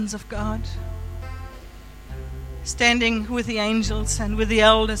of God, standing with the angels and with the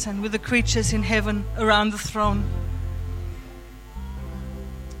elders and with the creatures in heaven around the throne.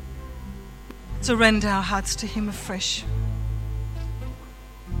 Surrender our hearts to Him afresh.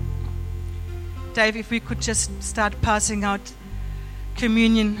 Dave, if we could just start passing out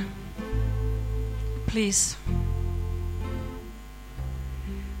communion, please.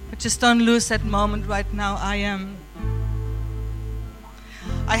 But just don't lose that moment right now. I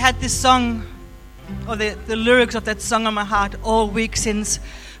had this song, or the lyrics of that song on my heart all week since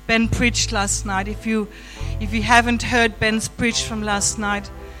Ben preached last night. If you haven't heard Ben's preach from last night,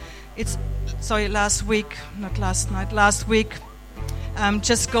 last week,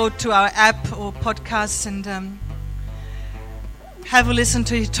 just go to our app or podcast and have a listen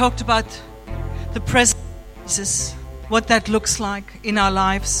to it. He talked about the presence of Jesus, what that looks like in our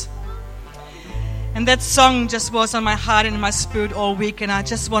lives. And that song just was on my heart and in my spirit all week, and I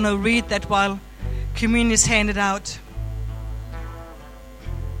just want to read that while communion is handed out.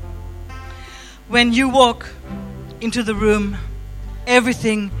 When you walk into the room,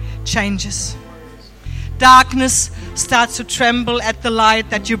 everything changes. Darkness starts to tremble at the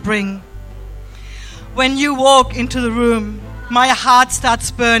light that you bring. When you walk into the room, my heart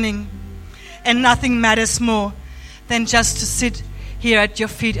starts burning, and nothing matters more than just to sit here at your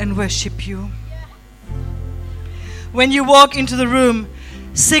feet and worship you. When you walk into the room,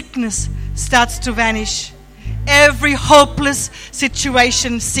 sickness starts to vanish. Every hopeless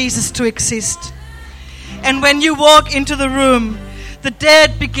situation ceases to exist. And when you walk into the room, the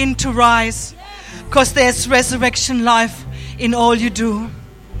dead begin to rise, because there's resurrection life in all you do.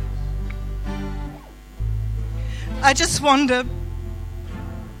 I just wonder,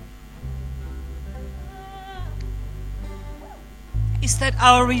 is that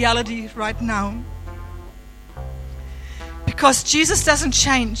our reality right now? Because Jesus doesn't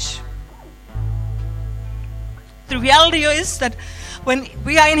change. The reality is that when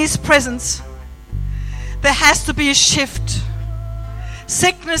we are in His presence, there has to be a shift.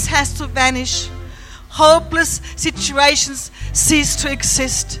 Sickness has to vanish. Hopeless situations cease to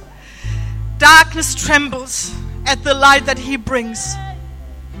exist. Darkness trembles at the light that He brings.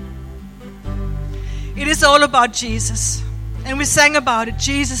 It is all about Jesus. And we sang about it.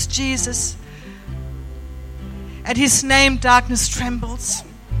 Jesus, Jesus. At His name, darkness trembles.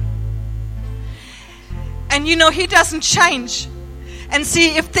 And He doesn't change. And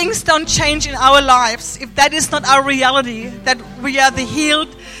see, if things don't change in our lives, if that is not our reality, that we are the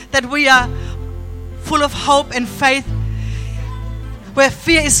healed, that we are full of hope and faith, where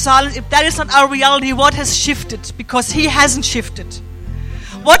fear is silent, if that is not our reality, what has shifted? Because He hasn't shifted.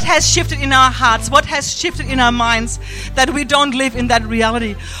 What has shifted in our hearts? What has shifted in our minds that we don't live in that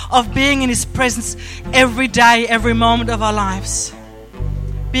reality of being in His presence every day, every moment of our lives?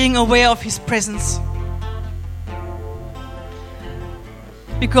 Being aware of His presence.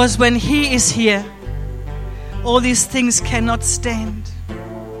 Because when He is here, all these things cannot stand.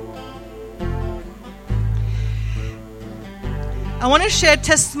 I want to share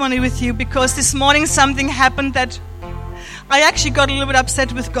testimony with you because this morning something happened that I actually got a little bit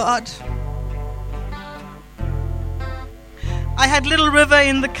upset with God. I had little River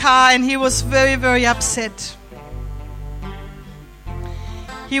in the car and he was very, very upset.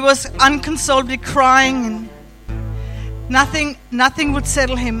 He was unconsolably crying and nothing would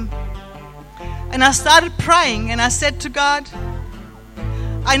settle him. And I started praying and I said to God,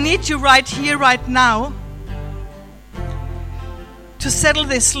 I need you right here, right now, to settle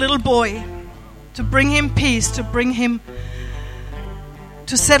this little boy, to bring him peace, to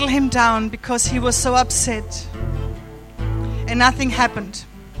settle him down because he was so upset. And nothing happened.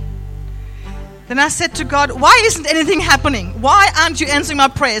 Then I said to God, why isn't anything happening? Why aren't you answering my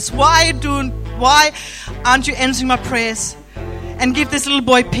prayers? Why aren't you answering my prayers? And give this little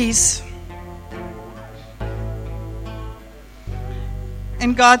boy peace.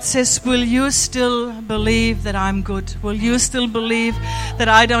 And God says, will you still believe that I'm good? Will you still believe that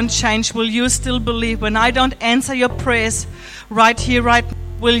I don't change? Will you still believe when I don't answer your prayers right here, right now?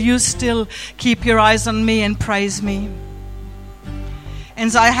 Will you still keep your eyes on me and praise me?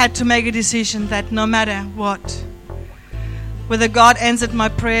 And so I had to make a decision that no matter what, whether God answered my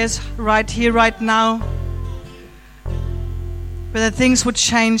prayers right here, right now, whether things would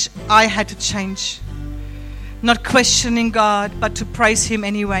change, I had to change. Not questioning God, but to praise Him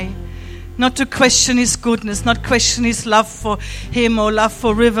anyway. Not to question His goodness, not question His love for Him or love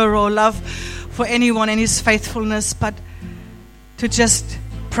for River or love for anyone and His faithfulness, but to just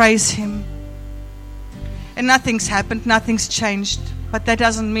praise Him. And nothing's happened, nothing's changed. But that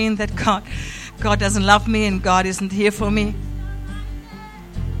doesn't mean that God doesn't love me and God isn't here for me.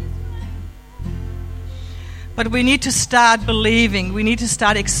 But we need to start believing. We need to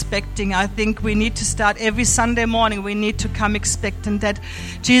start expecting. I think we need to start every Sunday morning. We need to come expectant that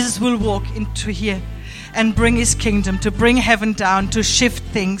Jesus will walk into here and bring his kingdom, to bring heaven down, to shift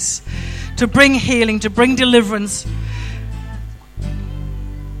things, to bring healing, to bring deliverance.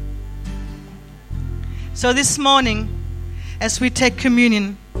 So this morning, as we take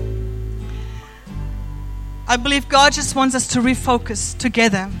communion, I believe God just wants us to refocus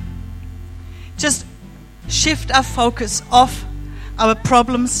together. Just shift our focus off our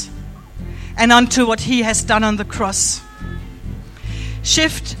problems and onto what he has done on the cross.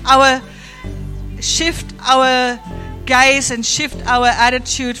 Shift our gaze and shift our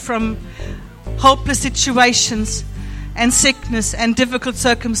attitude from hopeless situations and sickness and difficult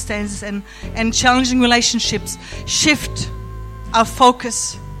circumstances and challenging relationships. Shift our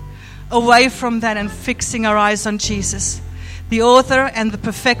focus away from that and fixing our eyes on Jesus, the author and the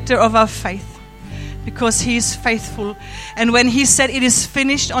perfecter of our faith, because he is faithful. And when he said it is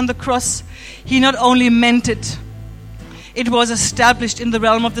finished on the cross, he not only meant it, it was established in the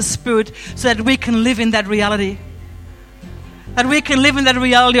realm of the Spirit so that we can live in that reality. That we can live in that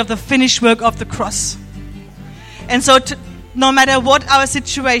reality of the finished work of the cross. And so no matter what our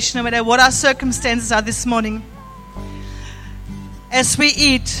situation, no matter what our circumstances are this morning, as we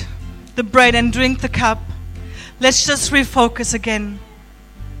eat the bread and drink the cup, let's just refocus again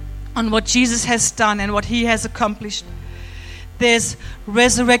on what Jesus has done and what he has accomplished. There's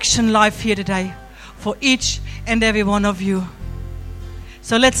resurrection life here today for each and every one of you.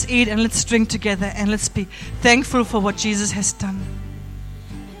 So let's eat and let's drink together and let's be thankful for what Jesus has done.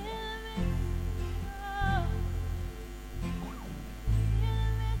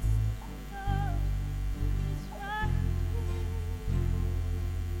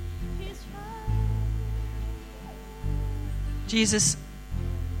 Jesus,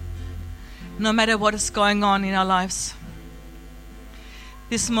 no matter what is going on in our lives,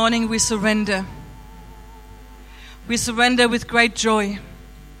 this morning we surrender. We surrender with great joy.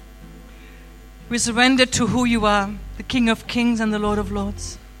 We surrender to who you are, the King of Kings and the Lord of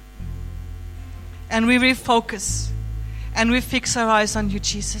Lords. And we refocus and we fix our eyes on you,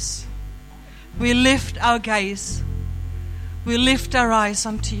 Jesus. We lift our gaze. We lift our eyes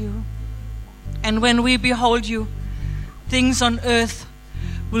unto you. And when we behold you, things on earth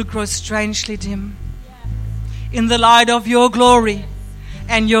will grow strangely dim in the light of your glory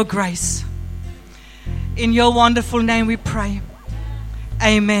and your grace. In your wonderful name we pray.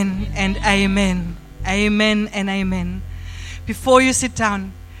 Amen and amen. Amen and amen. Before you sit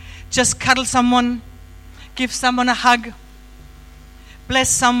down, just cuddle someone, give someone a hug, bless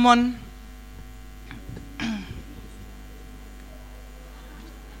someone.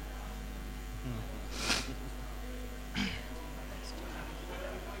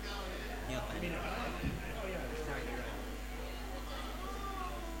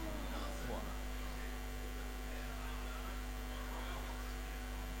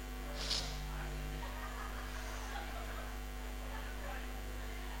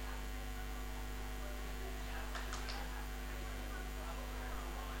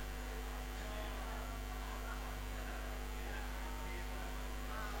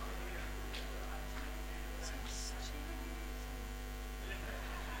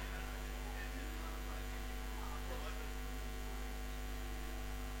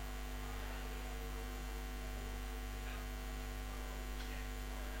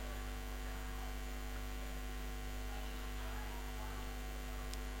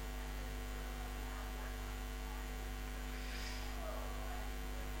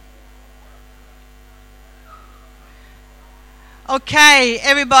 Okay,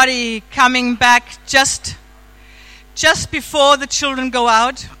 everybody coming back just before the children go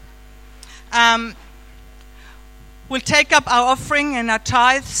out. We'll take up our offering and our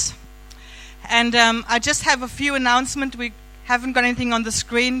tithes. And I just have a few announcements. We haven't got anything on the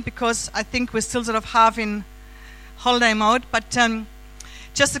screen because I think we're still sort of half in holiday mode. But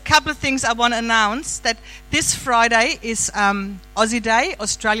just a couple of things I want to announce. That this Friday is Aussie Day,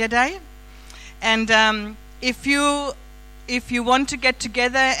 Australia Day. And if you want to get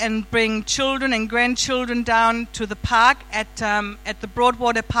together and bring children and grandchildren down to the park at the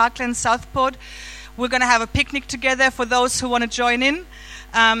Broadwater Parkland Southport, we're going to have a picnic together for those who want to join in.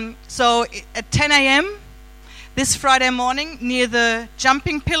 So at 10 a.m. this Friday morning near the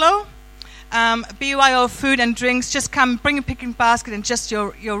Jumping Pillow, BYO food and drinks. Just come, bring a picnic basket and just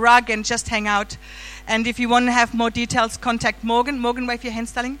your rug and just hang out. And if you want to have more details, contact Morgan. Morgan, wave your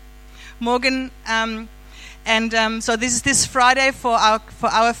hands, darling. Morgan. So this is this Friday for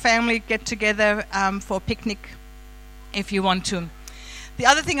our family get together for a picnic if you want to. The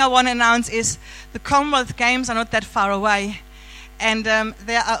other thing I want to announce is the Commonwealth Games are not that far away. And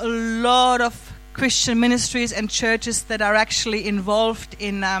there are a lot of Christian ministries and churches that are actually involved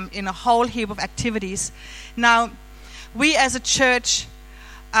in a whole heap of activities. Now, we as a church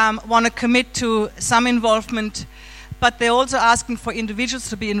want to commit to some involvement, but they're also asking for individuals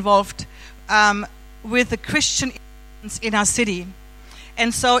to be involved with the Christian in our city.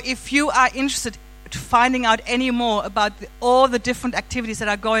 And so if you are interested in finding out any more about all the different activities that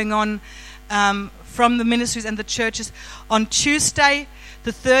are going on from the ministries and the churches, on Tuesday,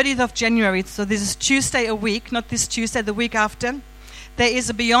 the 30th of January, so this is Tuesday a week, not this Tuesday, the week after, there is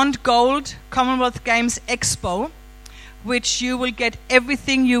a Beyond Gold Commonwealth Games Expo, which you will get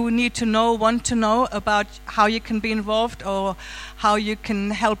everything you need to know, want to know about how you can be involved or how you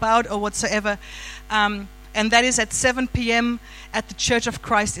can help out or whatsoever. And that is at 7 p.m. at the Church of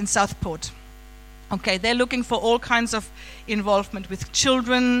Christ in Southport. Okay, they're looking for all kinds of involvement with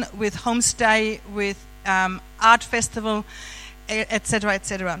children, with homestay, with art festival, etc.,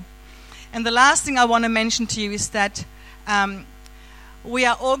 etc. And the last thing I want to mention to you is that we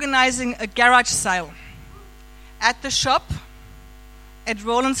are organizing a garage sale at the shop at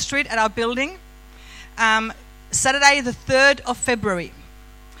Roland Street at our building, Saturday the 3rd of February,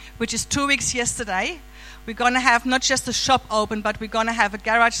 which is 2 weeks yesterday. We're going to have not just the shop open, but we're going to have a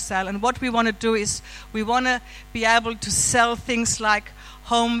garage sale. And what we want to do is we want to be able to sell things like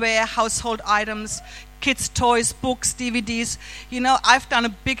homeware, household items, kids' toys, books, DVDs. You know, I've done a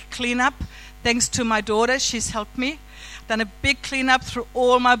big cleanup thanks to my daughter. She's helped me. Done a big cleanup through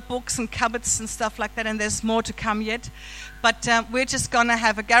all my books and cupboards and stuff like that, and there's more to come yet. But we're just going to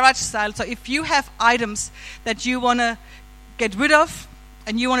have a garage sale. So if you have items that you want to get rid of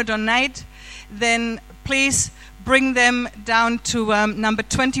and you want to donate, then please bring them down to number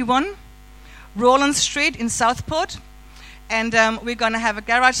 21, Roland Street in Southport. And we're going to have a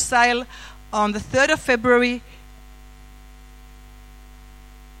garage sale on the 3rd of February.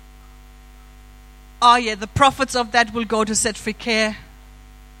 Oh yeah, the profits of that will go to Set Free Care.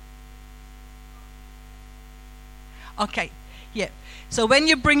 Okay, yeah. So when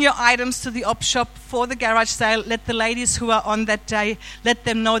you bring your items to the op shop for the garage sale, let the ladies who are on that day, let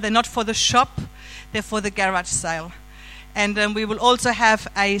them know they're not for the shop, they're for the garage sale. And we will also have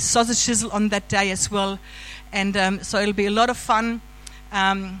a sausage sizzle on that day as well. And so it'll be a lot of fun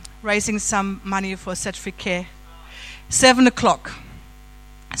raising some money for Set Free Care. 7 o'clock.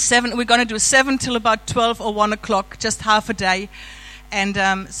 We're going to do 7 till about 12 or 1 o'clock, just half a day.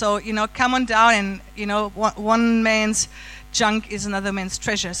 And so, you know, come on down and, you know, one man's junk is another man's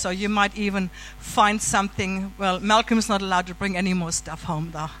treasure. So you might even find something. Well, Malcolm's not allowed to bring any more stuff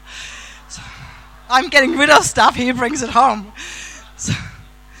home, though. So I'm getting rid of stuff. He brings it home. So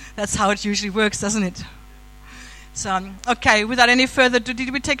that's how it usually works, doesn't it? So, okay, without any further ado,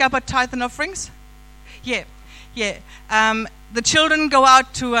 did we take up our tithe and offerings? Yeah. The children go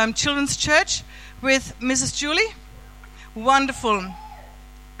out to Children's Church with Mrs. Julie. Wonderful.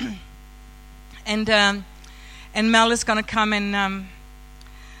 And Mel is going to come and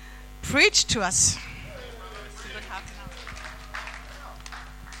preach to us.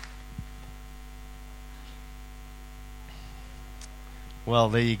 Well,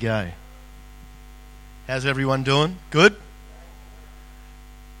 there you go. How's everyone doing? Good?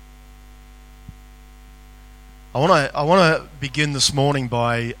 I want to begin this morning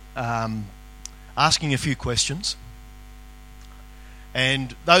by asking a few questions.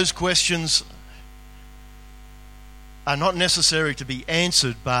 And those questions are not necessary to be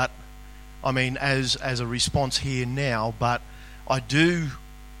answered, but I mean as a response here now, but I do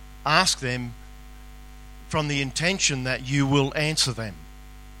ask them from the intention that you will answer them.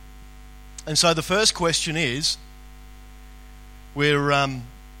 And so the first question is, we're a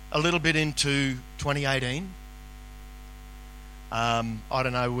little bit into 2018. I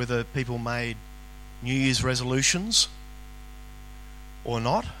don't know whether people made New Year's resolutions or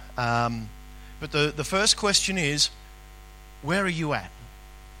not. But the first question is, where are you at?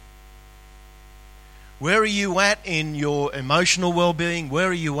 Where are you at in your emotional well-being? Where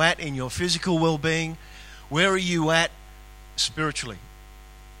are you at in your physical well-being? Where are you at spiritually?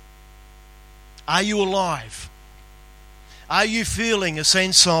 Are you alive? Are you feeling a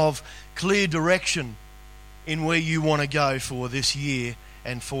sense of clear direction in where you want to go for this year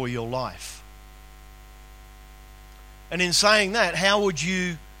and for your life? And in saying that, how would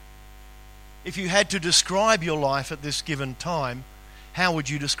you, if you had to describe your life at this given time, how would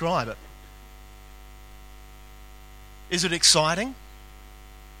you describe it? Is it exciting?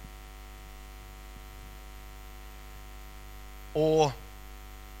 Or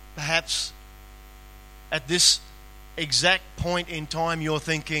perhaps at this exact point in time you're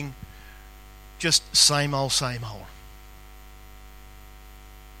thinking, just same old, same old.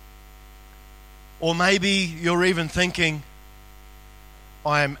 Or maybe you're even thinking,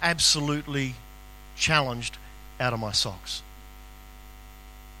 I am absolutely challenged out of my socks.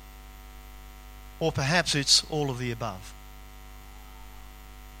 Or perhaps it's all of the above.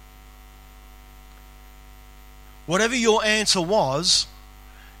 Whatever your answer was,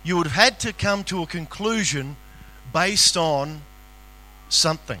 you would have had to come to a conclusion based on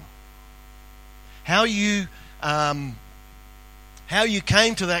something. How you came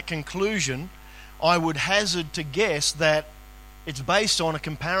to that conclusion, I would hazard to guess that it's based on a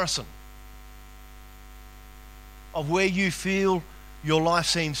comparison of where you feel your life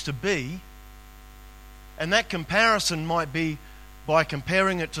seems to be. And that comparison might be by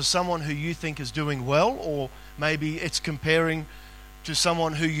comparing it to someone who you think is doing well, or maybe it's comparing to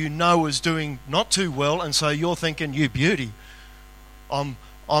someone who you know is doing not too well, and so you're thinking, you beauty, I'm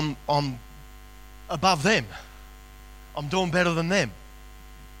above them. I'm doing better than them.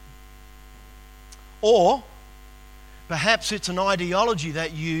 Or perhaps it's an ideology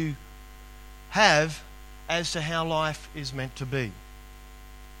that you have as to how life is meant to be.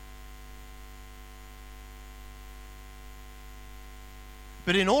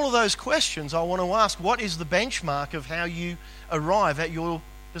 But in all of those questions, I want to ask, what is the benchmark of how you arrive at your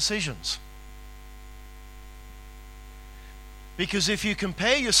decisions? Because if you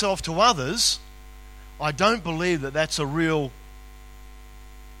compare yourself to others, I don't believe that that's a real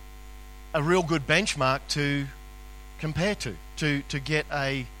good benchmark to compare to get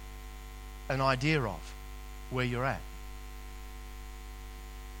an idea of where you're at.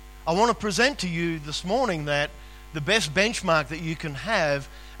 I want to present to you this morning that the best benchmark that you can have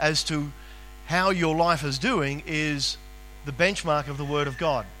as to how your life is doing is the benchmark of the Word of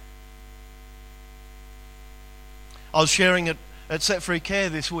God. I was sharing it at Set Free Care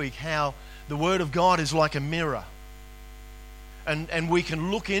this week how the Word of God is like a mirror. And we can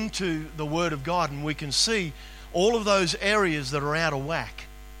look into the Word of God and we can see all of those areas that are out of whack.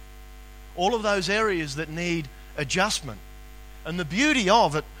 All of those areas that need adjustment. And the beauty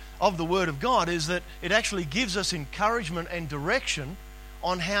of it, of the Word of God, is that it actually gives us encouragement and direction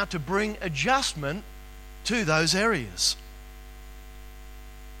on how to bring adjustment to those areas.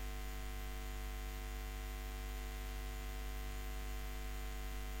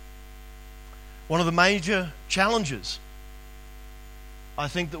 One of the major challenges I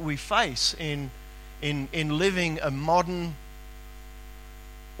think that we face in living a modern,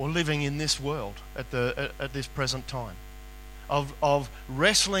 or living in this world at this present time, of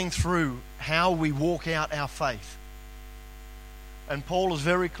wrestling through how we walk out our faith. And Paul is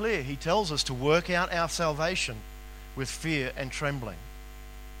very clear. He tells us to work out our salvation with fear and trembling.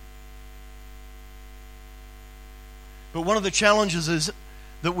 But one of the challenges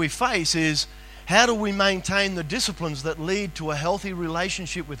that we face is, how do we maintain the disciplines that lead to a healthy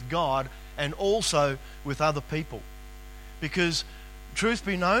relationship with God and also with other people? Because, truth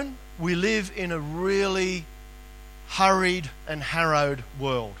be known, we live in a really hurried and harrowed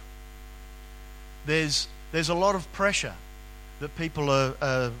world. There's a lot of pressure that people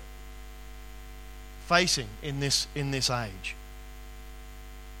are facing in this age.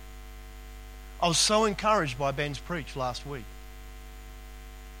 I was so encouraged by Ben's preach last week.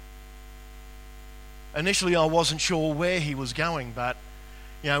 Initially, I wasn't sure where he was going, but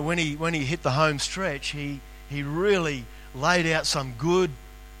when he hit the home stretch, he really laid out some good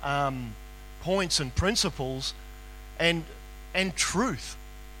points and principles and truth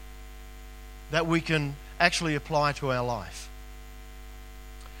that we can actually apply to our life.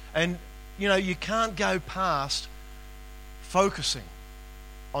 And you can't go past focusing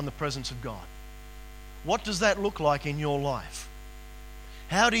on the presence of God. What does that look like in your life?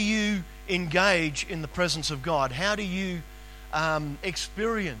 How do you engage in the presence of God? How do you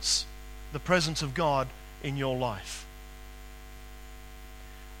experience the presence of God in your life?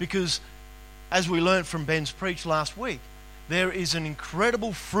 Because, as we learned from Ben's preach last week, there is an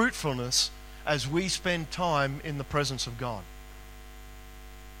incredible fruitfulness as we spend time in the presence of God.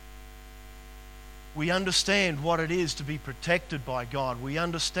 We understand what it is to be protected by God. We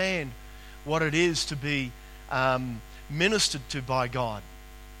understand what it is to be ministered to by God.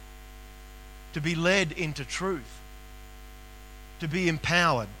 To be led into truth. To be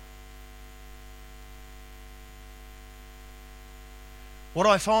empowered. What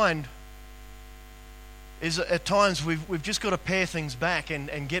I find is at times we've just got to pare things back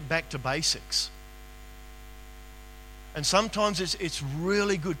and get back to basics. And sometimes it's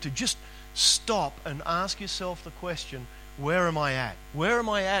really good to just stop and ask yourself the question, where am I at? Where am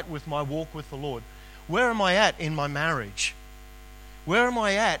I at with my walk with the Lord? Where am I at in my marriage? Where am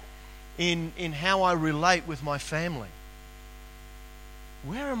I at in how I relate with my family?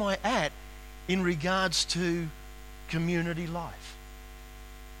 Where am I at in regards to community life?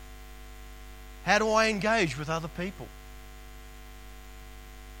 How do I engage with other people?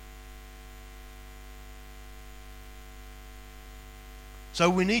 So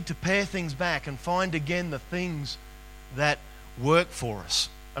we need to pare things back and find again the things that work for us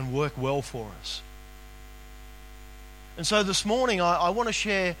and work well for us. And so this morning I want to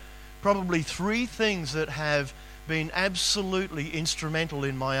share probably 3 things that have been absolutely instrumental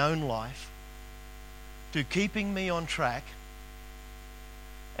in my own life to keeping me on track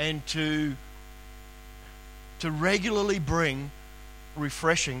and to regularly bring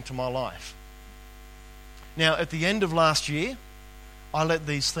refreshing to my life. Now, at the end of last year, I let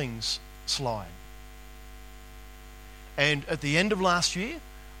these things slide. And at the end of last year,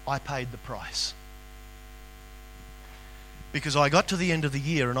 I paid the price. Because I got to the end of the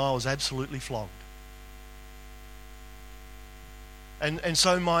year and I was absolutely flogged. And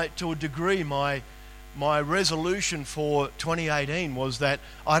so to a degree, my resolution for 2018 was that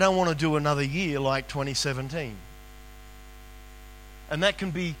I don't want to do another year like 2017. And that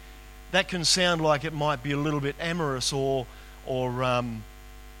can sound like it might be a little bit amorous or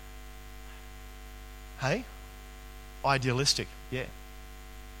idealistic, yeah.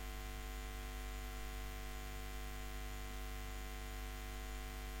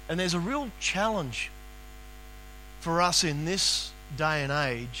 And there's a real challenge for us in this day and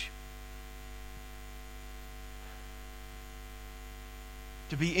age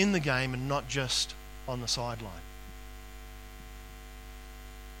to be in the game and not just on the sideline.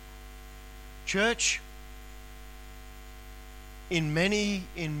 Church, in many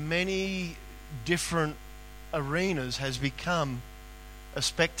different arenas, has become a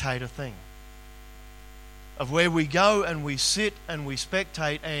spectator thing. Of where we go and we sit and we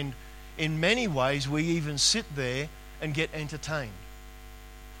spectate, and in many ways we even sit there and get entertained.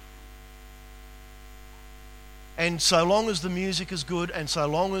 And so long as the music is good and so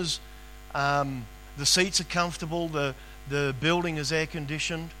long as the seats are comfortable, the building is air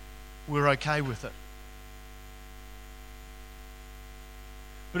conditioned, we're okay with it.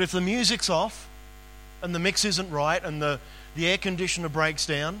 But if the music's off and the mix isn't right and the air conditioner breaks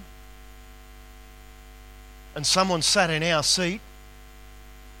down and someone sat in our seat,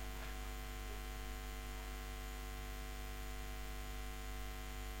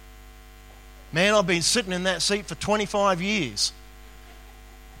 man, I've been sitting in that seat for 25 years.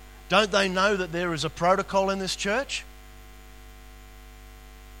 Don't they know that there is a protocol in this church?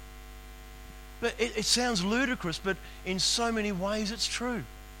 But it sounds ludicrous, but in so many ways it's true.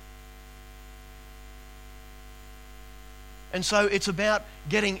 And so it's about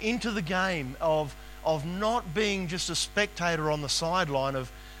getting into the game of not being just a spectator on the sideline,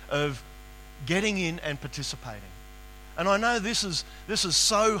 of getting in and participating. And I know this is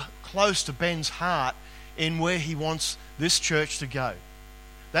so close to Ben's heart in where he wants this church to go.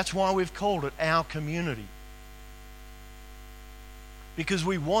 That's why we've called it Our Community. Because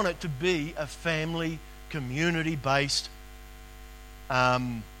we want it to be a family, community-based,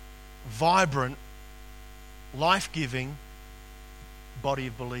 vibrant, life-giving body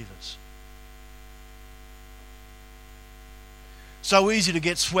of believers. So easy to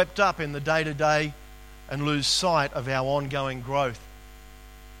get swept up in the day-to-day and lose sight of our ongoing growth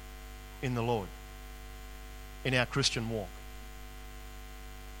in the Lord, in our Christian walk.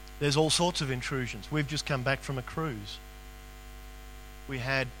 There's all sorts of intrusions. We've just come back from a cruise. We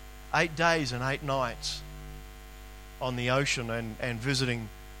had 8 days and 8 nights on the ocean and visiting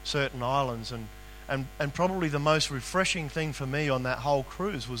certain islands, and probably the most refreshing thing for me on that whole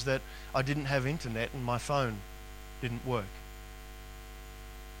cruise was that I didn't have internet and my phone didn't work.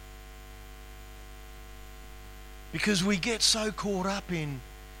 Because we get so caught up in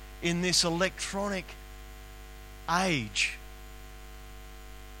this electronic age,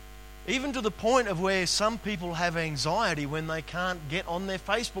 even to the point of where some people have anxiety when they can't get on their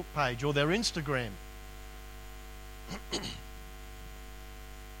Facebook page or their Instagram.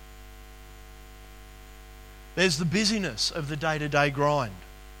 There's the busyness of the day-to-day grind.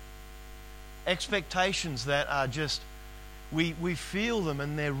 Expectations that are just, we feel them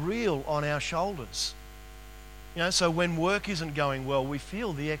and they're real on our shoulders. You know, so when work isn't going well, we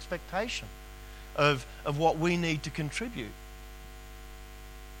feel the expectation of what we need to contribute.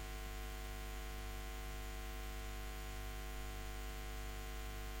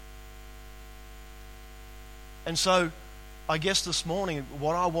 And so, I guess this morning,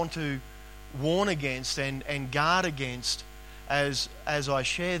 what I want to warn against and guard against as I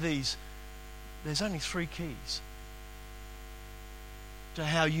share these there's only 3 keys to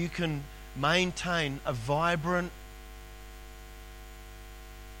how you can maintain a vibrant,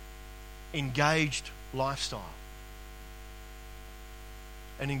 engaged lifestyle,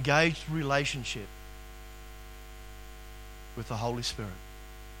 an engaged relationship with the Holy Spirit.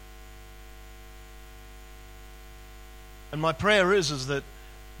 And my prayer is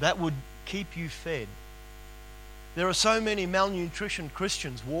that would keep you fed. There are so many malnutritioned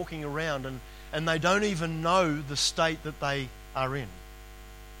Christians walking around and they don't even know the state that they are in.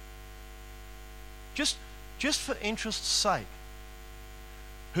 Just for interest's sake,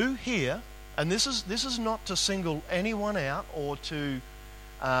 who here, and this is not to single anyone out or to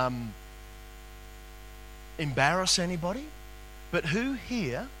embarrass anybody, but who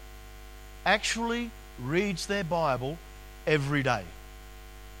here actually reads their Bible every day?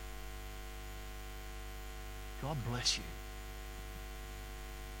 God bless you.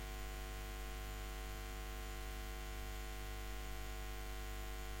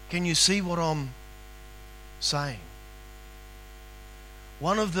 Can you see what I'm saying?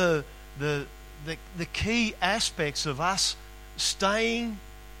 One of the key aspects of us staying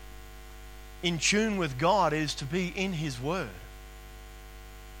in tune with God is to be in His Word,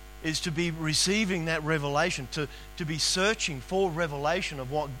 is to be receiving that revelation, to be searching for revelation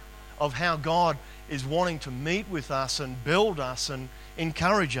of how God is wanting to meet with us and build us and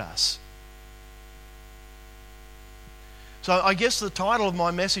encourage us. So I guess the title of my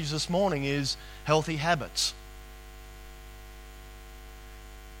message this morning is Healthy Habits.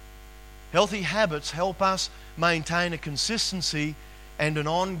 Healthy habits help us maintain a consistency and an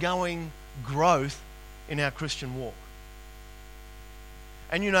ongoing growth in our Christian walk.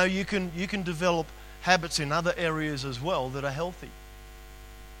 And you know, you can develop habits in other areas as well that are healthy.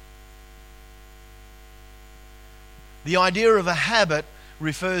 The idea of a habit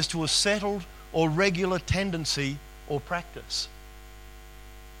refers to a settled or regular tendency or practice.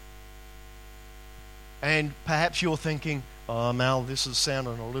 And perhaps you're thinking, oh, Mal, this is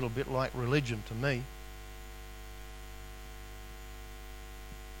sounding a little bit like religion to me.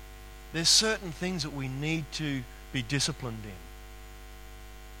 There's certain things that we need to be disciplined in.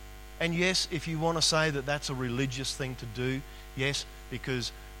 And yes, if you want to say that that's a religious thing to do, yes,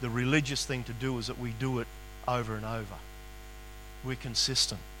 because the religious thing to do is that we do it over and over. We're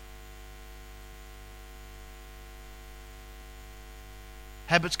consistent.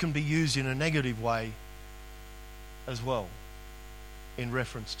 Habits can be used in a negative way as well, in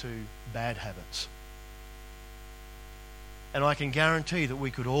reference to bad habits. And I can guarantee that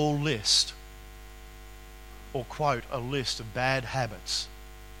we could all list or quote a list of bad habits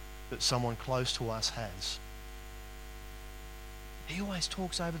that someone close to us has. He always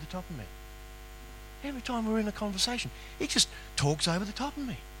talks over the top of me. Every time we're in a conversation, he just talks over the top of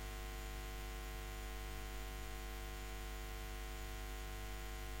me.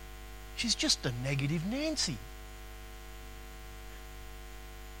 She's just a negative Nancy.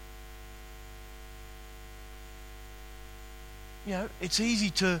 You know, it's easy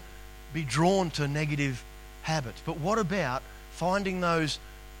to be drawn to negative habits, but what about finding those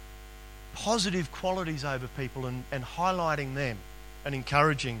positive qualities over people and highlighting them and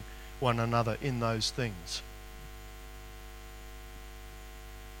encouraging one another in those things?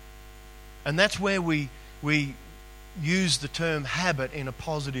 And that's where we use the term habit in a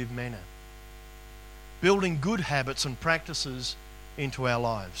positive manner. Building good habits and practices into our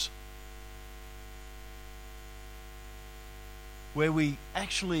lives, where we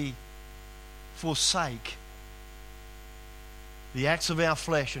actually forsake the acts of our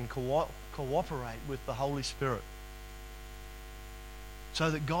flesh and cooperate with the Holy Spirit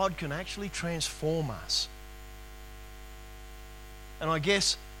so that God can actually transform us. And I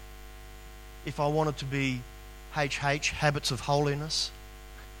guess if I wanted to be HH, habits of holiness,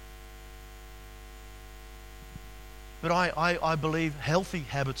 but I believe healthy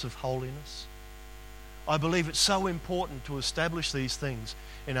habits of holiness. I believe it's so important to establish these things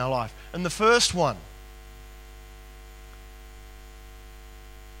in our life. And the first one,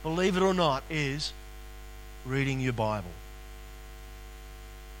 believe it or not, is reading your Bible.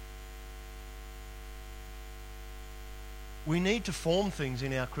 We need to form things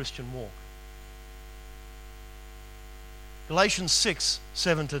in our Christian walk. Galatians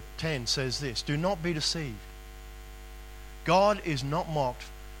 6:7-10 says this: do not be deceived. God is not mocked,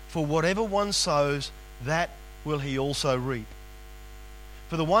 for whatever one sows, that will he also reap.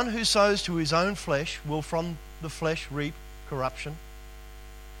 For the one who sows to his own flesh will from the flesh reap corruption,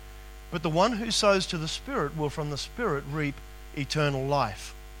 but the one who sows to the Spirit will from the Spirit reap eternal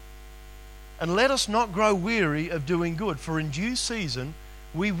life. And let us not grow weary of doing good, for in due season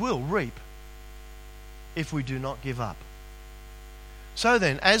we will reap if we do not give up. So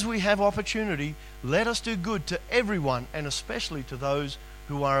then, as we have opportunity, let us do good to everyone, and especially to those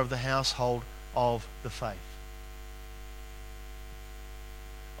who are of the household of the faith.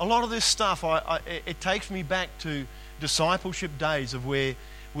 A lot of this stuff, it takes me back to discipleship days of where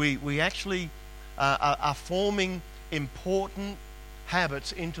we actually are forming important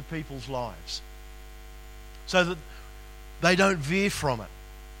habits into people's lives so that they don't veer from it.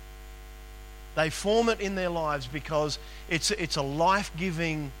 They form it in their lives because it's a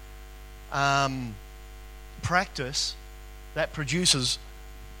life-giving practice that produces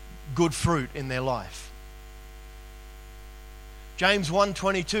good fruit in their life. James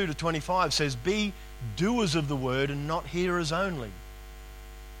 1:22-25 says, "Be doers of the word and not hearers only,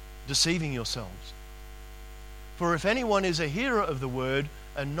 deceiving yourselves. For if anyone is a hearer of the word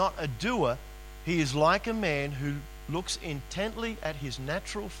and not a doer, he is like a man who looks intently at his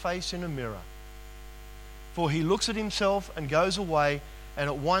natural face in a mirror. For he looks at himself and goes away and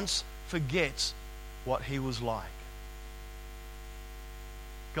at once forgets what he was like."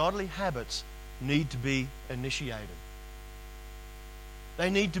 Godly habits need to be initiated. They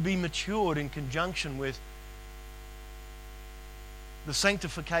need to be matured in conjunction with the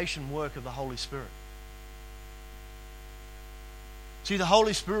sanctification work of the Holy Spirit. See, the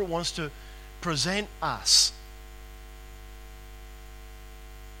Holy Spirit wants to present us,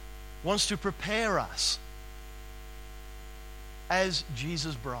 wants to prepare us as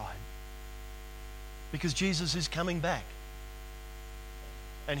Jesus' bride. Because Jesus is coming back.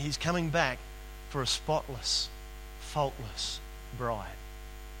 And He's coming back for a spotless, faultless bride.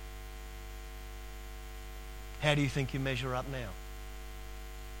 How do you think you measure up now?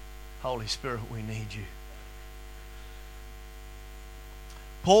 Holy Spirit, we need you.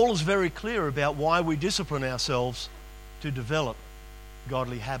 Paul is very clear about why we discipline ourselves to develop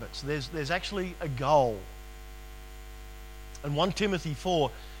godly habits. There's actually a goal. And 1 Timothy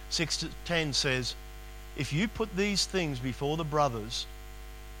 4:6-10 says, "If you put these things before the brothers,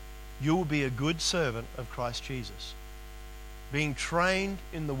 you will be a good servant of Christ Jesus, being trained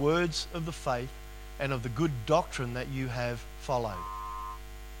in the words of the faith and of the good doctrine that you have followed.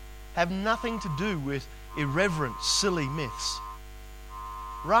 Have nothing to do with irreverent, silly myths.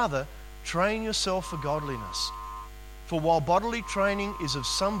 Rather, train yourself for godliness. For while bodily training is of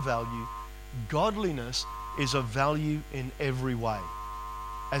some value, godliness is of value in every way,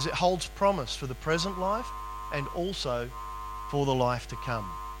 as it holds promise for the present life and also for the life to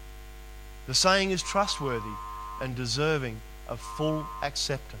come. The saying is trustworthy and deserving of full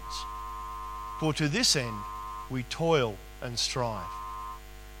acceptance. For to this end we toil and strive,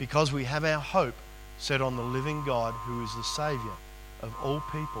 because we have our hope set on the living God, who is the Saviour of all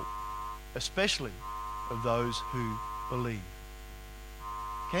people, especially of those who believe."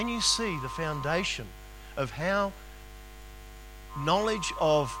 Can you see the foundation of how knowledge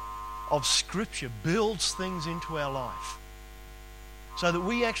of Scripture builds things into our life? So that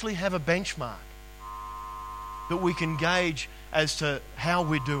we actually have a benchmark that we can gauge as to how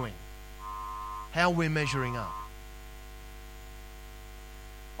we're doing, how we're measuring up.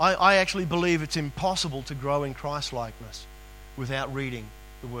 I actually believe it's impossible to grow in Christ-likeness without reading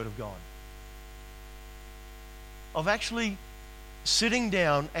the Word of God. Of actually sitting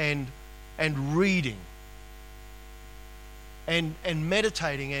down and reading and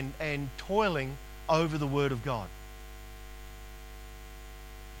meditating and toiling over the Word of God.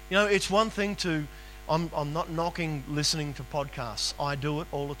 You know, it's one thing to, I'm not knocking listening to podcasts. I do it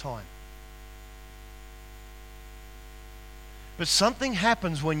all the time. But something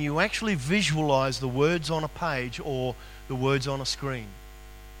happens when you actually visualize the words on a page or the words on a screen.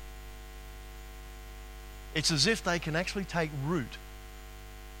 It's as if they can actually take root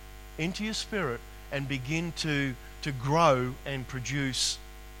into your spirit and begin to grow and produce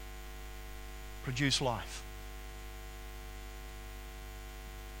life.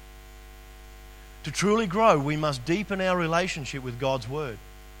 To truly grow, we must deepen our relationship with God's Word,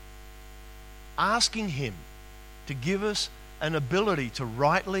 asking Him to give us an ability to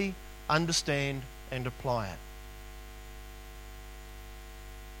rightly understand and apply it.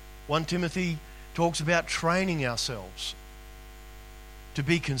 1 Timothy talks about training ourselves to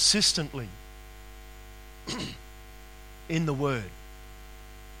be consistently in the Word,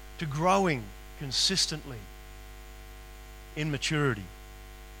 to growing consistently in maturity.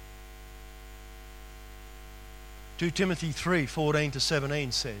 2 Timothy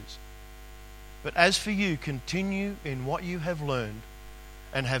 3:14-17 says, "But as for you, continue in what you have learned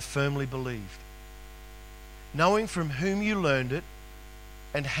and have firmly believed, knowing from whom you learned it,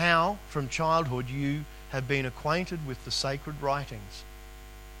 and how from childhood you have been acquainted with the sacred writings,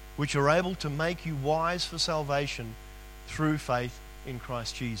 which are able to make you wise for salvation through faith in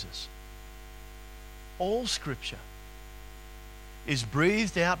Christ Jesus. All Scripture is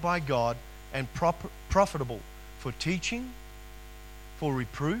breathed out by God and profitable for teaching, for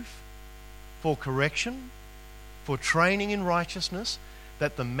reproof, for correction, for training in righteousness,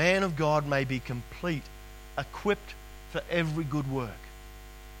 that the man of God may be complete, equipped for every good work.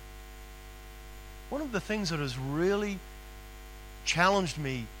 One of the things that has really challenged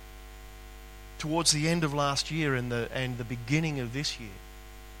me towards the end of last year and the beginning of this year,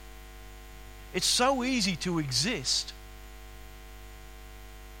 it's so easy to exist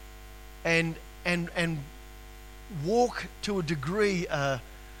and walk to a degree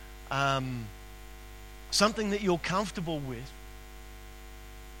something that you're comfortable with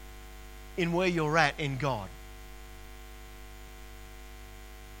in where you're at in God.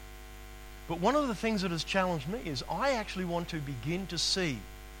 But one of the things that has challenged me is I actually want to begin to see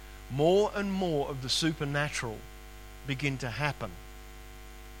more and more of the supernatural begin to happen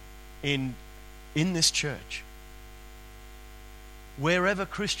in this church, wherever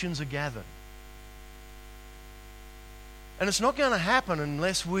Christians are gathered. And it's not going to happen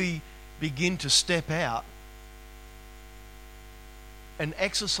unless we begin to step out and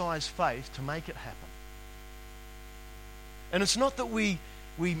exercise faith to make it happen. And it's not that we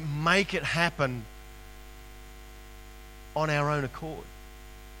make it happen on our own accord.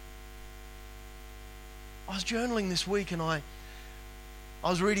 I was journaling this week and I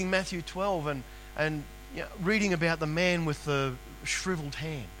was reading Matthew 12 and reading about the man with the shriveled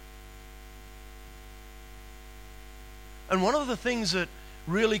hand. And one of the things that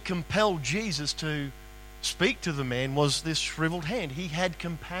really compelled Jesus to speak to the man was this shriveled hand. He had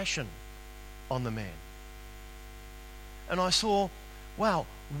compassion on the man. And I saw, wow,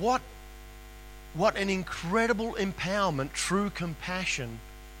 what an incredible empowerment true compassion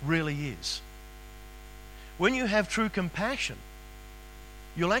really is. When you have true compassion,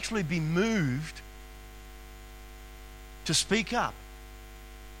 you'll actually be moved to speak up,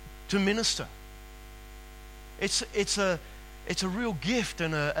 to minister. It's a real gift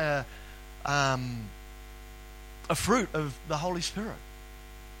and a fruit of the Holy Spirit.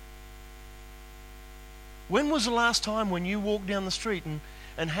 When was the last time when you walked down the street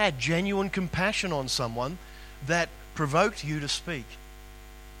and had genuine compassion on someone that provoked you to speak?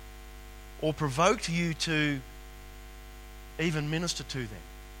 Or provoked you to even minister to them?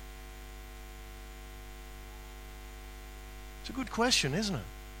 It's a good question, isn't it?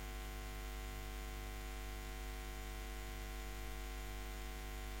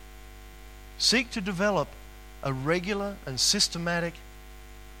 Seek to develop a regular and systematic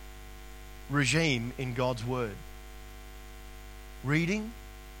regime in God's Word. Reading,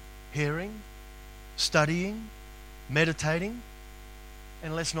 hearing, studying, meditating,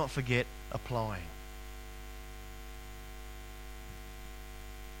 and let's not forget applying.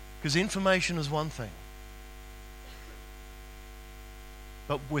 Because information is one thing,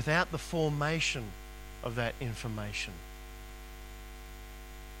 but without the formation of that information,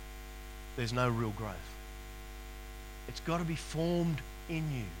 there's no real growth. It's got to be formed in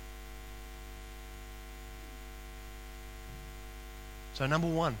you. So number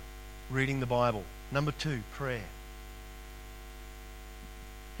one, reading the Bible. Number two, prayer.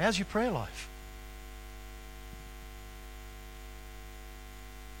 How's your prayer life?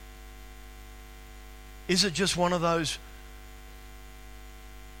 Is it just one of those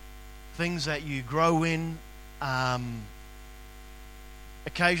things that you grow in?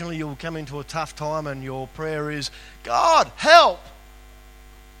 Occasionally you'll come into a tough time and your prayer is, God, help!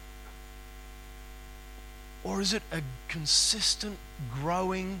 Or is it a consistent,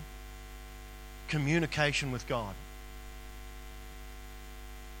 growing communication with God?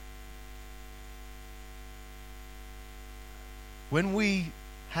 When we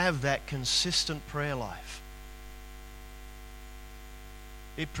have that consistent prayer life,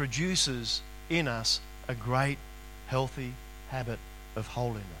 it produces in us a great, healthy habit of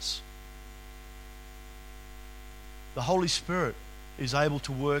holiness. The Holy Spirit is able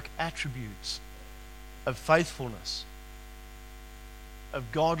to work attributes of faithfulness,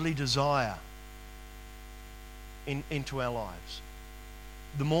 of godly desire into our lives.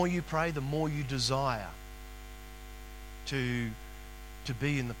 The more you pray, the more you desire to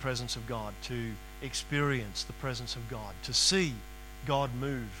be in the presence of God, to experience the presence of God, to see God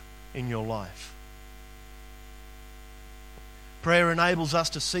move in your life. Prayer enables us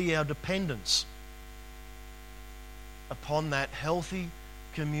to see our dependence upon that healthy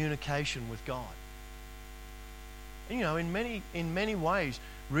communication with God. And in many ways,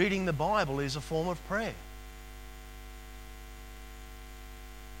 reading the Bible is a form of prayer.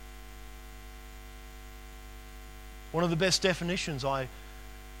 One of the best definitions I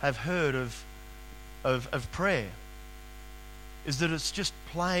have heard of prayer is that it's just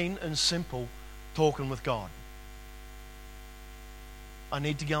plain and simple talking with God. I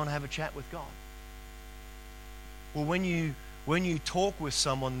need to go and have a chat with God. Well, when you talk with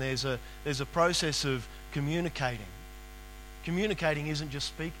someone, there's a process of communicating. Communicating isn't just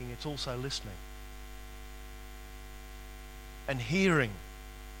speaking, it's also listening. And hearing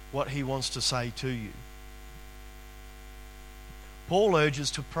what he wants to say to you. Paul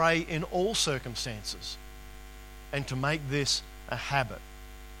urges to pray in all circumstances and to make this a habit.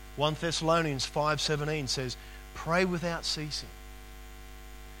 1 Thessalonians 5:17 says, "Pray without ceasing.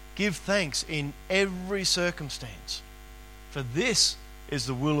 Give thanks in every circumstance, for this is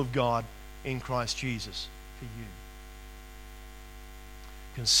the will of God in Christ Jesus for you."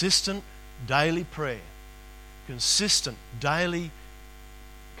 Consistent daily prayer, consistent daily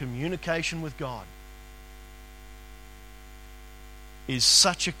communication with God is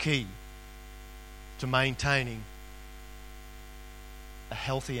such a key to maintaining a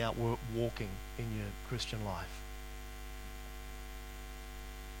healthy walking in your Christian life.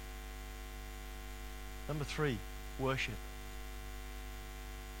 Number 3, worship.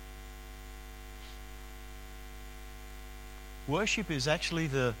 Worship is actually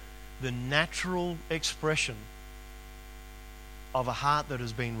the natural expression of a heart that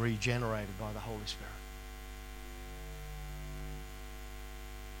has been regenerated by the Holy Spirit.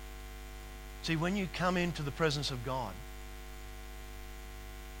 See, when you come into the presence of God,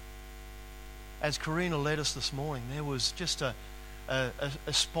 as Karina led us this morning, there was just a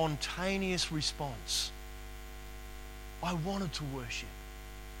spontaneous response. I wanted to worship.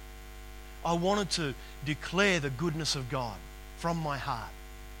 I wanted to declare the goodness of God from my heart.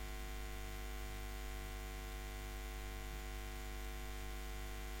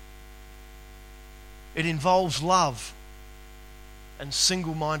 It involves love and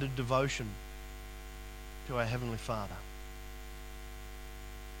single-minded devotion to our Heavenly Father.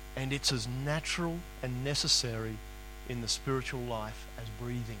 And it's as natural and necessary in the spiritual life as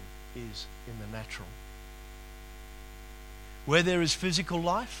breathing is in the natural. Where there is physical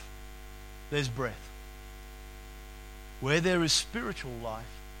life, there's breath. Where there is spiritual life,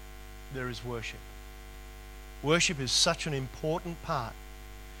 there is worship. Worship is such an important part.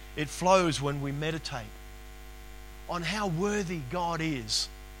 It flows when we meditate on how worthy God is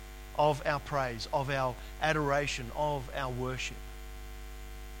of our praise, of our adoration, of our worship.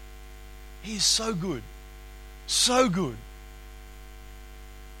 He is so good. So good.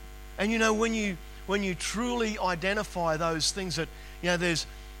 And you know, when you truly identify those things that, you know, there's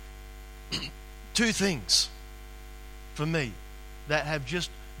two things for me that have just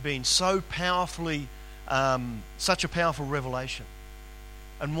been so powerfully, such a powerful revelation.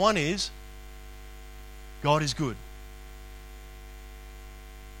 And one is, God is good.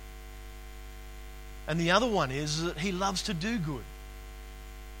 And the other one is that He loves to do good.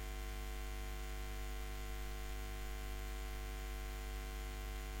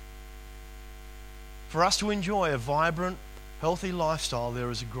 For us to enjoy a vibrant, healthy lifestyle,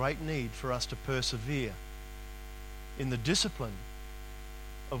 there is a great need for us to persevere in the discipline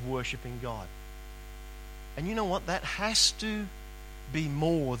of worshiping God. And you know what? That has to be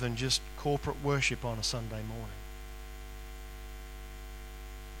more than just corporate worship on a Sunday morning.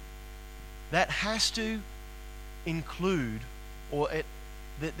 That has to include,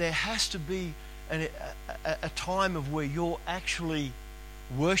 that there has to be a time of where you're actually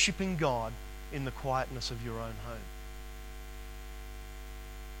worshiping God in the quietness of your own home.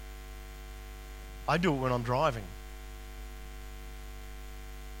 I do it when I'm driving.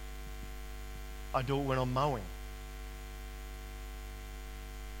 I do it when I'm mowing.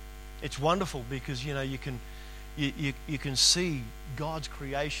 It's wonderful because, you know, you can see God's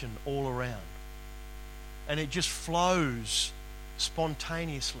creation all around. And it just flows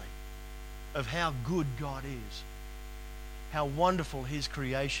spontaneously of how good God is, how wonderful His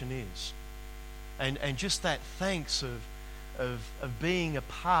creation is. And just that thanks of being a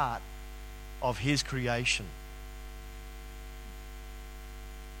part of His creation.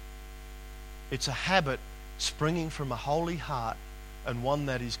 It's a habit springing from a holy heart and one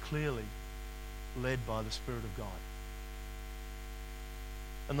that is clearly led by the Spirit of God.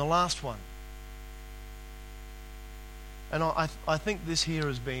 And the last one, and I think this here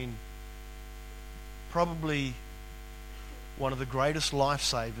has been probably one of the greatest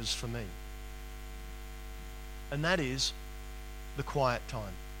lifesavers for me. And that is the quiet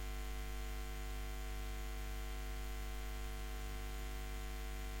time.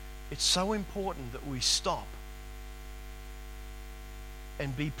 It's so important that we stop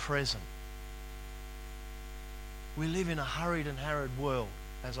and be present. We live in a hurried and harried world,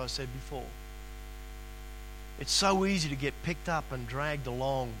 as I said before. It's so easy to get picked up and dragged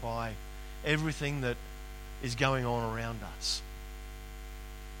along by everything that is going on around us.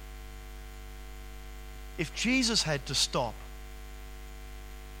 If Jesus had to stop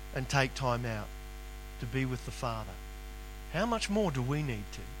and take time out to be with the Father, how much more do we need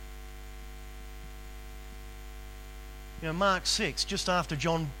to? You know, Mark 6, just after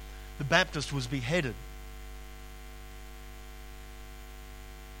John the Baptist was beheaded,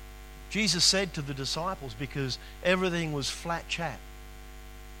 Jesus said to the disciples, because everything was flat chat,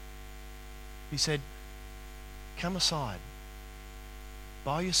 he said, come aside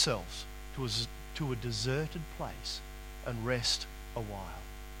by yourselves to a deserted place and rest a while.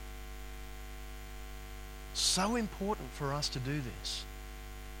 So important for us to do this.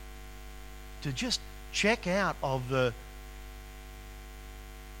 To just check out of the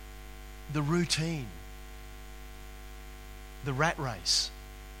routine, the rat race,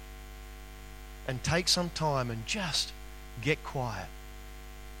 and take some time and just get quiet.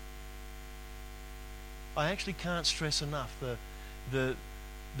 I actually can't stress enough the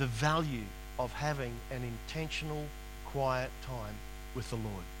value of having an intentional, quiet time with the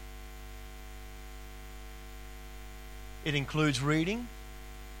Lord. It includes reading,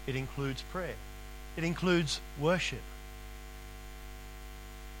 it includes prayer, it includes worship,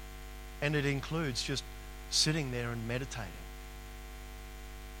 and it includes just sitting there and meditating.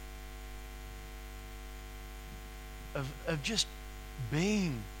 Of just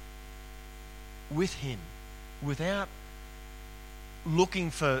being with Him without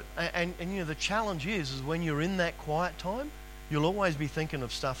looking for, and you know, the challenge is when you're in that quiet time, you'll always be thinking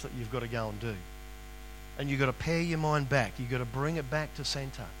of stuff that you've got to go and do. And you've got to pare your mind back. You've got to bring it back to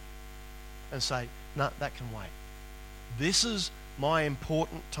center and say, no, that can wait. This is my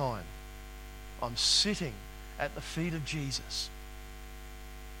important time. I'm sitting at the feet of Jesus.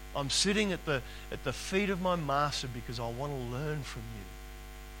 I'm sitting at the feet of my Master because I want to learn from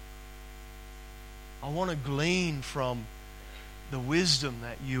you. I want to glean from the wisdom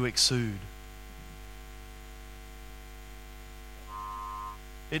that you exude.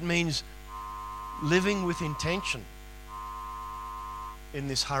 It means living with intention in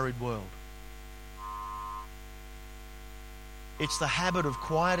this hurried world. It's the habit of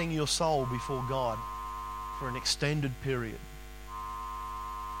quieting your soul before God for an extended period.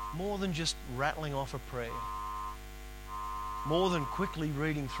 More than just rattling off a prayer. More than quickly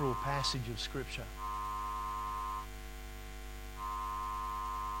reading through a passage of Scripture.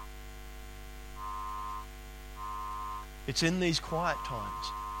 It's in these quiet times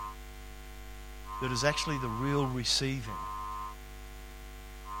that is actually the real receiving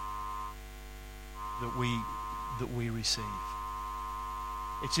that we receive.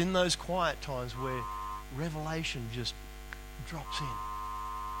 It's in those quiet times where revelation just drops in.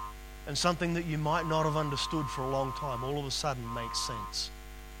 And something that you might not have understood for a long time all of a sudden makes sense.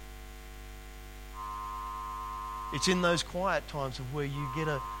 It's in those quiet times of where you get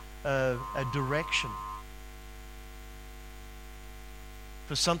a direction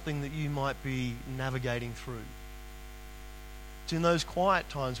for something that you might be navigating through. It's in those quiet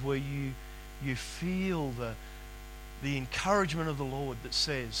times where you feel the encouragement of the Lord that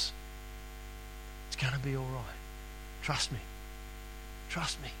says, it's going to be all right. Trust me.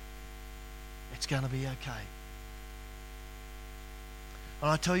 Trust me. It's going to be okay.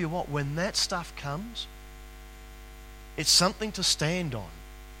 And I tell you what, when that stuff comes, it's something to stand on.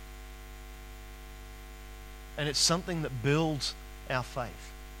 And it's something that builds our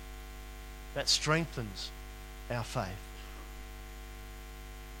faith, that strengthens our faith.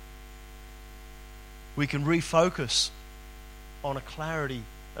 We can refocus on a clarity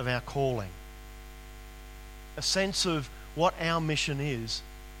of our calling, a sense of what our mission is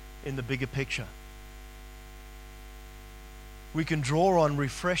in the bigger picture. We can draw on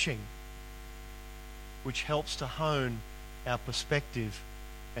refreshing, which helps to hone our perspective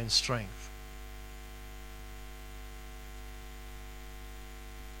and strength.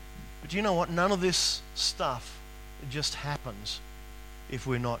 But you know what? None of this stuff just happens if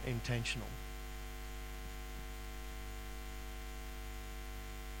we're not intentional.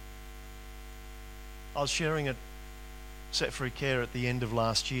 I was sharing at Set Free Care at the end of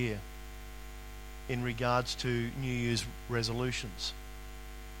last year in regards to New Year's resolutions.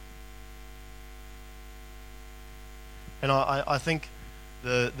 And I think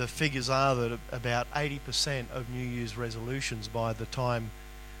the figures are that about 80% of New Year's resolutions, by the time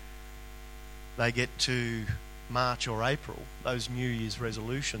they get to March or April, those New Year's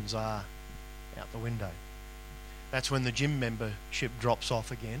resolutions are out the window. That's when the gym membership drops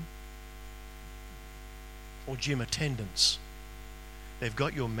off again. or gym attendance. They've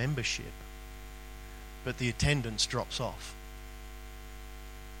got your membership, but the attendance drops off.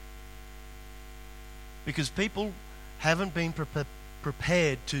 Because people haven't been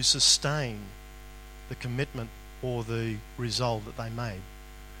prepared to sustain the commitment or the resolve that they made.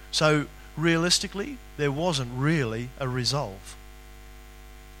 So realistically, there wasn't really a resolve.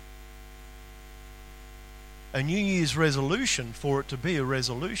 A New Year's resolution, for it to be a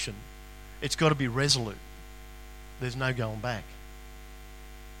resolution, it's got to be resolute. There's no going back.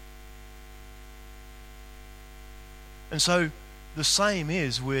 And so the same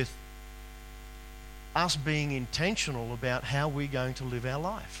is with us being intentional about how we're going to live our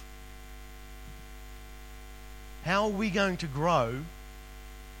life. How are we going to grow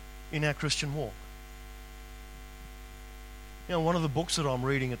in our Christian walk? You know, one of the books that I'm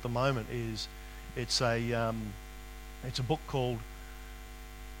reading at the moment is it's a book called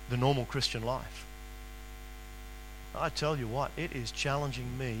The Normal Christian Life. I tell you what, it is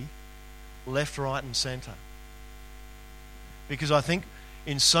challenging me left, right and centre. Because I think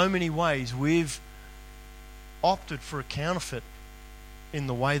in so many ways we've opted for a counterfeit in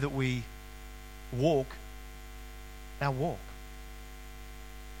the way that we walk our walk.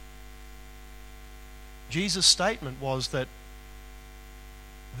 Jesus' statement was that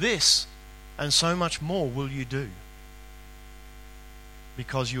this and so much more will you do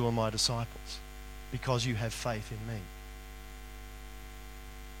because you are my disciples, because you have faith in me.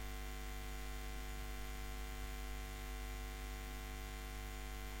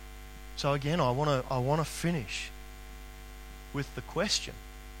 So again, I want to finish with the question,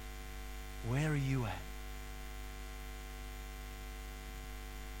 where are you at?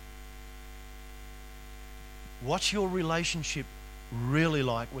 What's your relationship really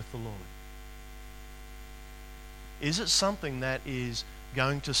like with the Lord? Is it something that is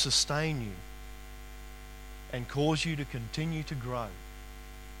going to sustain you and cause you to continue to grow?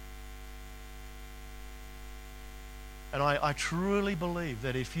 And I truly believe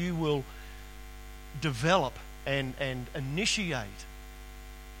that if you will develop and initiate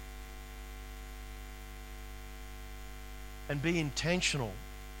and be intentional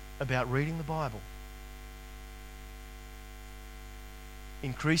about reading the Bible,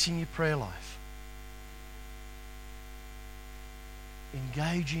 increasing your prayer life,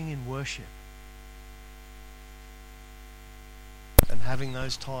 engaging in worship, and having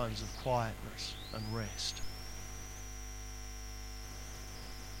those times of quietness and rest,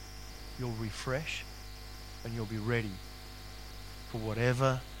 you'll refresh and you'll be ready for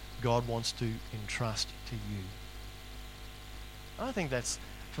whatever God wants to entrust to you. I think that's,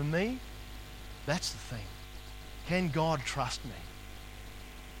 for me, that's the thing. Can God trust me?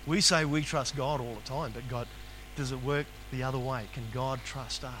 We say we trust God all the time, but God, does it work the other way? Can God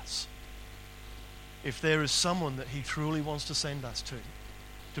trust us? If there is someone that He truly wants to send us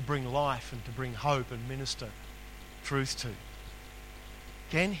to bring life and to bring hope and minister truth to,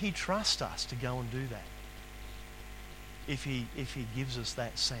 can He trust us to go and do that? If he gives us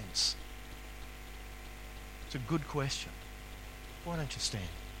that sense. It's a good question. Why don't you stand?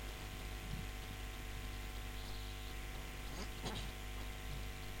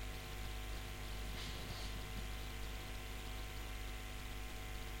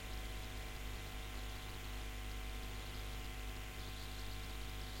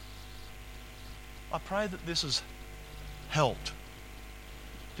 I pray that this has helped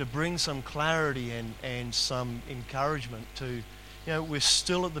to bring some clarity and some encouragement to, we're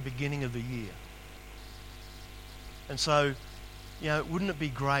still at the beginning of the year. And so, wouldn't it be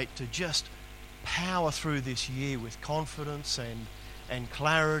great to just power through this year with confidence and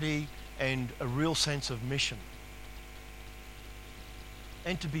clarity and a real sense of mission?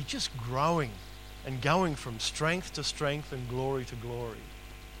 And to be just growing and going from strength to strength and glory to glory.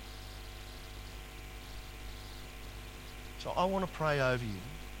 So I want to pray over you.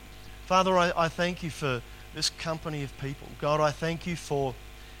 Father, I thank you for this company of people. God, I thank you for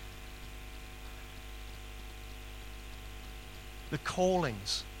the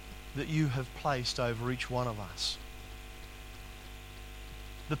callings that you have placed over each one of us.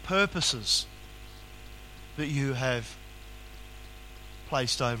 The purposes that you have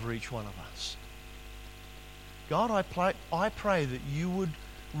placed over each one of us. God, I pray that you would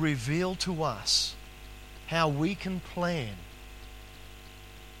reveal to us how we can plan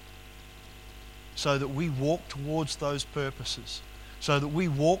so that we walk towards those purposes, so that we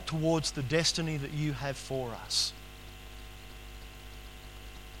walk towards the destiny that you have for us.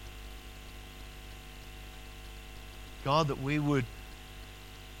 God, that we would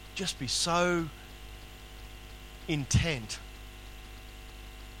just be so intent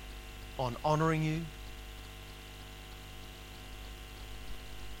on honouring you,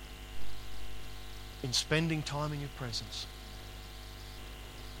 in spending time in your presence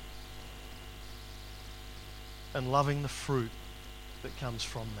and loving the fruit that comes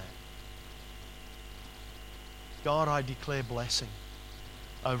from that. God, I declare blessing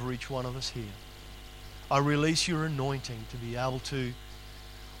over each one of us here. I release your anointing to be able to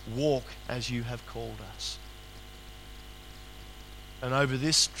walk as you have called us. And over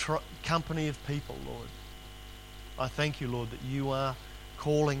this company of people, Lord, I thank you, Lord, that you are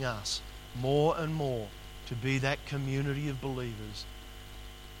calling us more and more to be that community of believers,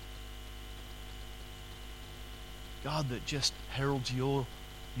 God, that just heralds your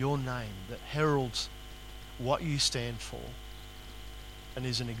name, that heralds what you stand for, and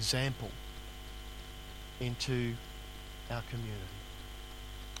is an example into our community.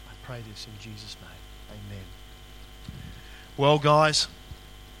 I pray this in Jesus' name. Amen. Well, guys,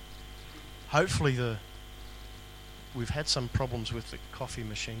 hopefully we've had some problems with the coffee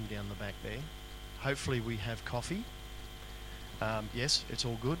machine down the back there. Hopefully we have coffee. Yes, it's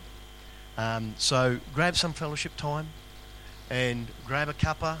all good. So grab some fellowship time and grab a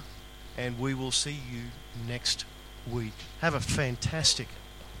cuppa, and we will see you next week. Have a fantastic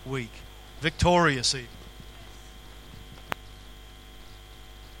week. Victorious even.